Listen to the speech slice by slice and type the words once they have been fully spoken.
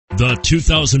The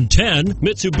 2010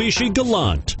 Mitsubishi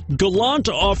Galant. Galant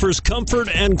offers comfort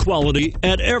and quality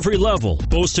at every level,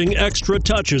 boasting extra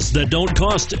touches that don't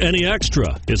cost any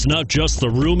extra. It's not just the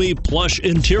roomy, plush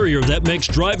interior that makes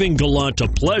driving Galant a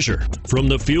pleasure. From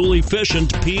the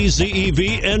fuel-efficient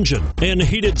PZEV engine and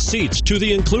heated seats to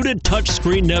the included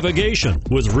touchscreen navigation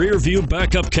with rear-view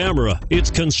backup camera, it's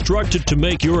constructed to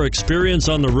make your experience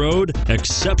on the road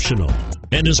exceptional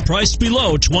and is priced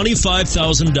below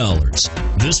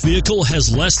 $25,000. This vehicle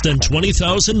has less than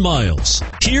 20,000 miles.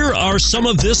 Here are some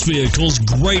of this vehicle's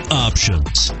great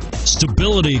options: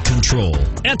 stability control,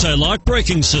 anti-lock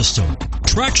braking system,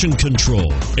 traction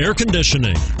control, air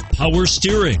conditioning, power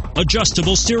steering,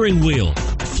 adjustable steering wheel,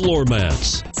 floor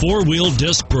mats, four-wheel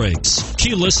disc brakes,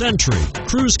 keyless entry,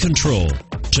 cruise control.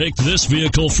 Take this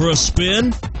vehicle for a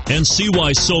spin and see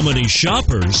why so many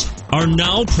shoppers are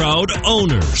now proud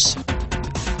owners.